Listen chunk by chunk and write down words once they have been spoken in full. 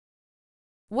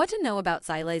What to know about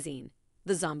xylazine,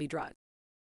 the zombie drug.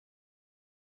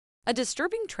 A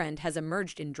disturbing trend has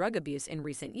emerged in drug abuse in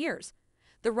recent years: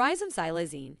 the rise of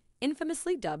xylazine,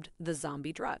 infamously dubbed the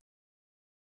zombie drug.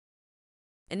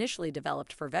 Initially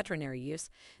developed for veterinary use,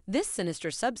 this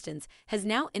sinister substance has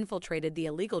now infiltrated the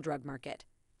illegal drug market,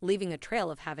 leaving a trail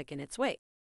of havoc in its wake.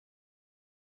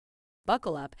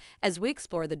 Buckle up as we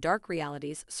explore the dark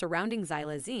realities surrounding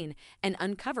xylazine and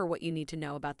uncover what you need to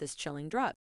know about this chilling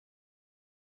drug.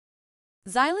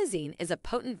 Xylazine is a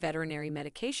potent veterinary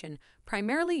medication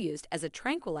primarily used as a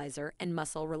tranquilizer and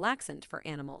muscle relaxant for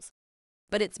animals.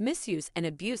 But its misuse and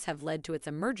abuse have led to its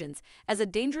emergence as a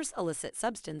dangerous illicit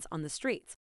substance on the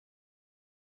streets.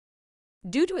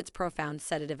 Due to its profound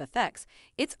sedative effects,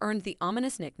 it's earned the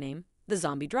ominous nickname, the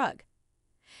zombie drug.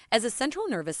 As a central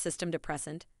nervous system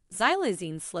depressant,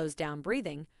 xylazine slows down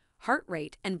breathing, heart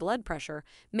rate, and blood pressure,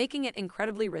 making it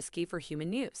incredibly risky for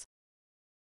human use.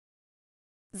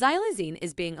 Xylazine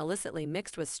is being illicitly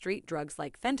mixed with street drugs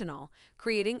like fentanyl,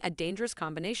 creating a dangerous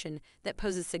combination that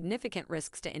poses significant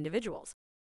risks to individuals.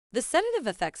 The sedative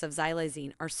effects of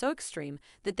xylazine are so extreme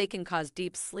that they can cause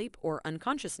deep sleep or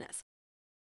unconsciousness.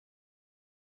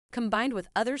 Combined with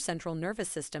other central nervous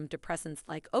system depressants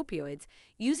like opioids,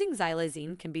 using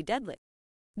xylazine can be deadly.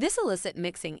 This illicit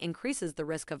mixing increases the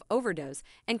risk of overdose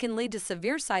and can lead to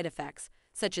severe side effects,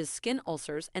 such as skin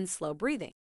ulcers and slow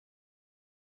breathing.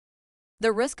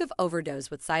 The risk of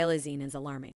overdose with xylazine is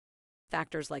alarming.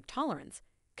 Factors like tolerance,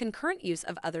 concurrent use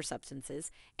of other substances,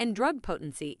 and drug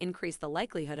potency increase the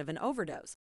likelihood of an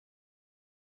overdose.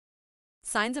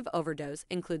 Signs of overdose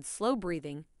include slow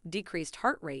breathing, decreased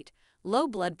heart rate, low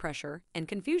blood pressure, and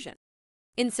confusion.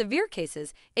 In severe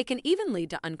cases, it can even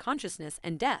lead to unconsciousness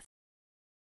and death.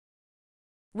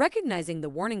 Recognizing the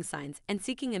warning signs and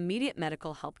seeking immediate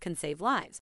medical help can save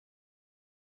lives.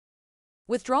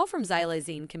 Withdrawal from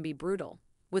xylazine can be brutal,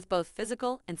 with both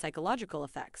physical and psychological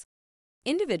effects.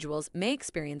 Individuals may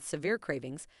experience severe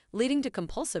cravings, leading to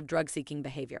compulsive drug-seeking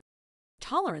behavior.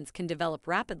 Tolerance can develop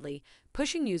rapidly,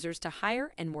 pushing users to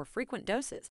higher and more frequent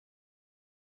doses.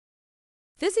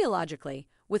 Physiologically,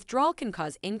 withdrawal can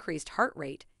cause increased heart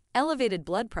rate, elevated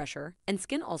blood pressure, and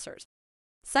skin ulcers.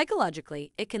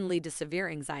 Psychologically, it can lead to severe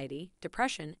anxiety,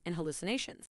 depression, and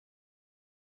hallucinations.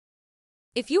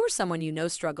 If you or someone you know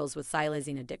struggles with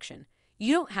xylazine addiction,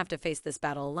 you don't have to face this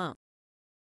battle alone.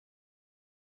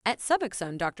 At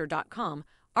SuboxoneDoctor.com,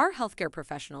 our healthcare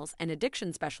professionals and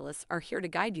addiction specialists are here to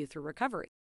guide you through recovery.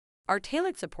 Our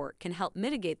tailored support can help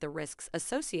mitigate the risks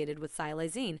associated with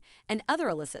xylazine and other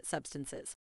illicit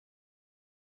substances.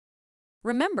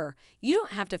 Remember, you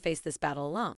don't have to face this battle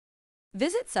alone.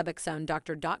 Visit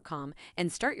SuboxoneDoctor.com and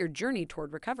start your journey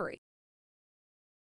toward recovery.